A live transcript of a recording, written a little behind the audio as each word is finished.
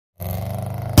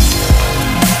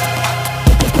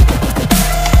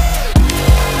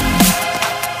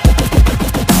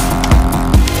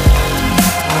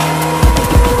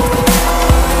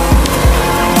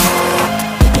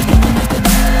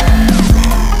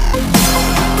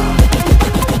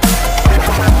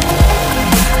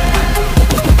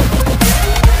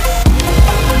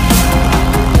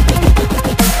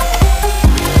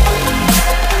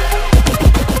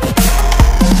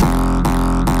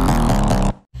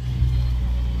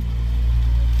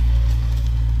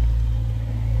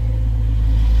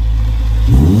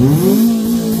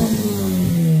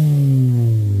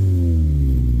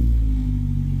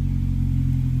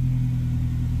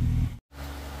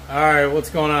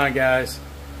going on, guys?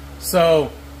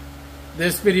 So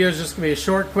this video is just gonna be a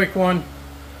short, quick one.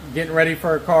 Getting ready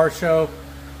for a car show.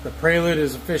 The Prelude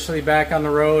is officially back on the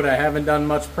road. I haven't done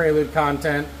much Prelude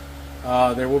content.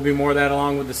 There will be more of that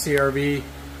along with the CRV.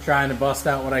 Trying to bust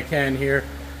out what I can here.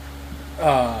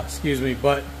 Excuse me,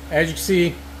 but as you can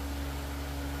see,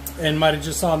 and might have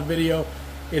just saw in the video,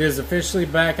 it is officially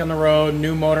back on the road.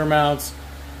 New motor mounts.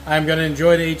 I'm going to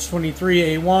enjoy the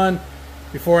H23A1.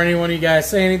 Before anyone of you guys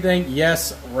say anything,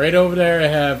 yes, right over there I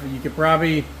have, you could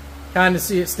probably kind of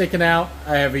see it sticking out.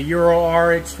 I have a Euro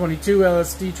RH22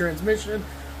 LSD transmission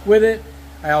with it.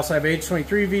 I also have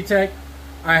H23 VTEC.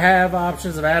 I have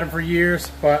options, I've had them for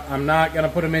years, but I'm not going to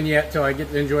put them in yet till I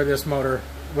get to enjoy this motor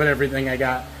with everything I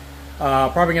got.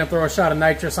 Probably going to throw a shot of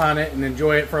nitrous on it and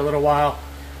enjoy it for a little while.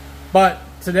 But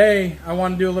today I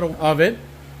want to do a little of it,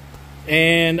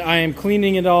 and I am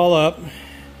cleaning it all up.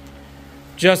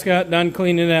 Just got done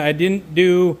cleaning it. I didn't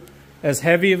do as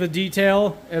heavy of a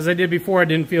detail as I did before. I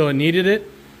didn't feel it needed it.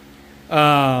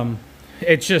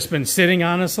 It's just been sitting,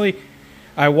 honestly.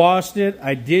 I washed it.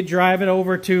 I did drive it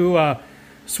over to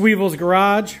Sweevel's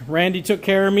garage. Randy took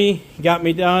care of me. Got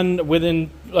me done within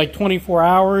like 24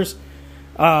 hours.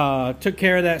 Took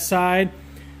care of that side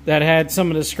that had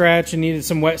some of the scratch and needed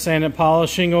some wet sand and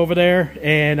polishing over there.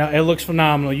 And it looks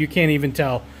phenomenal. You can't even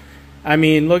tell. I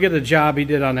mean, look at the job he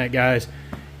did on that, guys.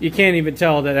 You can't even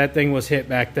tell that that thing was hit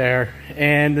back there.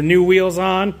 And the new wheels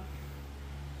on.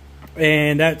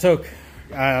 And that took,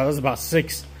 it was about I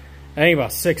think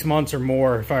about 6 months or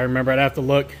more, if I remember. I'd have to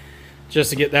look just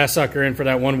to get that sucker in for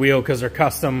that one wheel because they're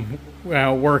custom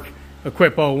work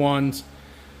Equipo ones.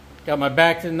 Got my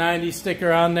back to the 90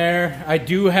 sticker on there. I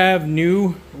do have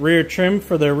new rear trim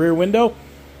for the rear window.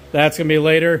 That's going to be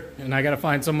later. And I got to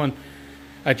find someone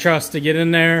I trust to get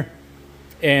in there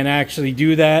and actually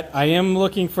do that. I am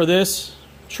looking for this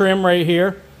trim right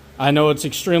here. I know it's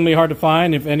extremely hard to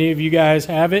find. If any of you guys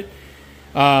have it,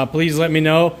 please let me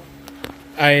know.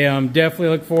 I definitely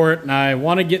look for it, and I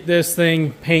want to get this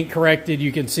thing paint corrected.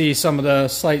 You can see some of the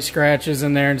slight scratches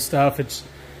in there and stuff. This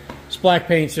black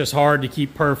paint's just hard to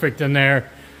keep perfect in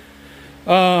there.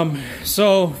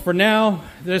 So for now,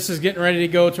 this is getting ready to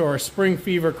go to our Spring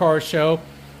Fever car show.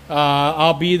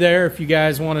 I'll be there if you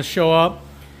guys want to show up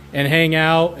and hang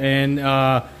out and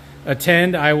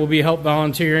attend. I will be help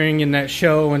volunteering in that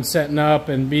show and setting up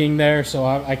and being there, so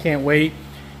I can't wait.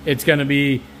 It's going to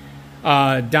be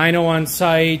dyno on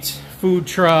site, food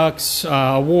trucks,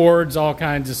 awards, all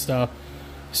kinds of stuff.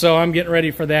 So I'm getting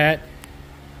ready for that.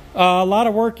 A lot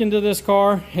of work into this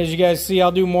car. As you guys see,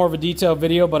 I'll do more of a detailed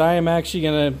video, but I am actually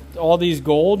going to, all these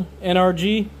gold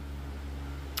NRG,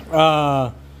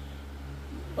 what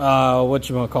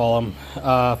you want to call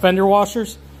them, fender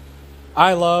washers.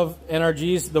 I love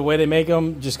NRGs, the way they make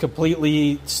them, just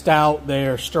completely stout.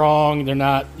 They're strong. They're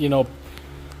not, you know,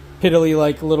 piddly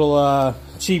like little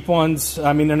cheap ones.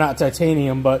 I mean, they're not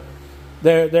titanium, but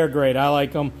they're great. I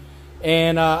like them.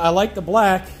 And I like the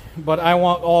black, but I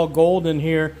want all gold in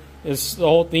here. The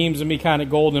whole theme's going to be kind of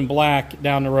gold and black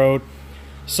down the road.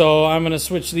 So I'm going to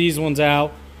switch these ones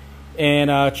out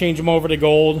and change them over to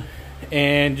gold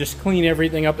and just clean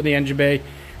everything up in the engine bay,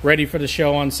 ready for the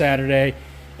show on Saturday.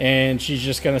 And she's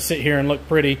just going to sit here and look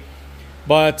pretty.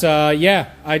 But yeah,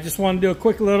 I just want to do a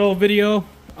quick little video.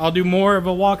 I'll do more of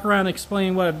a walk around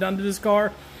explaining what I've done to this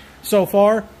car so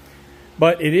far.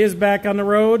 But it is back on the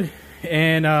road.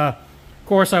 And of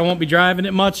course, I won't be driving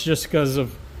it much just because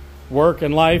of work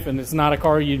and life. And it's not a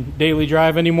car you daily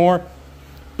drive anymore.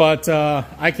 But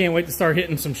I can't wait to start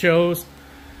hitting some shows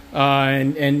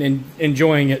and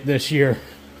enjoying it this year.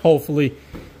 Hopefully,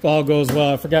 if all goes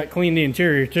well. I forgot to clean the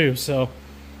interior too. So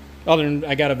other than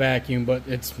I got a vacuum, but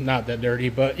it's not that dirty.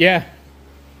 But yeah,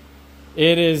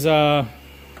 it is...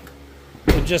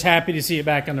 I'm just happy to see it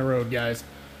back on the road, guys.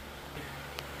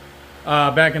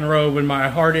 Back on the road with my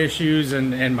heart issues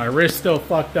and my wrist still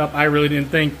fucked up. I really didn't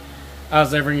think I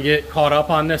was ever going to get caught up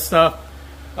on this stuff.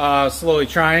 Slowly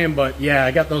trying, but yeah,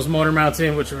 I got those motor mounts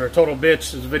in, which are a total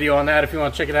bitch. There's a video on that if you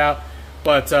want to check it out.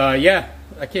 But yeah,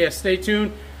 okay, stay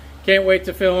tuned. Can't wait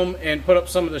to film and put up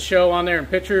some of the show on there and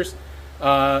pictures.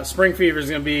 Spring Fever is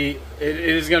going to be, it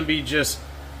is going to be just,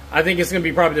 I think it's going to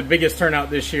be probably the biggest turnout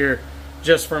this year,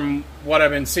 just from what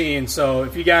I've been seeing. So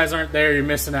if you guys aren't there, you're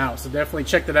missing out. So definitely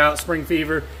check it out, Spring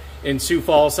Fever in Sioux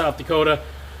Falls, South Dakota.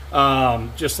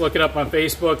 Just look it up on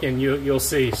Facebook and you'll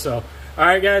see. So, all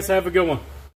right, guys, have a good one.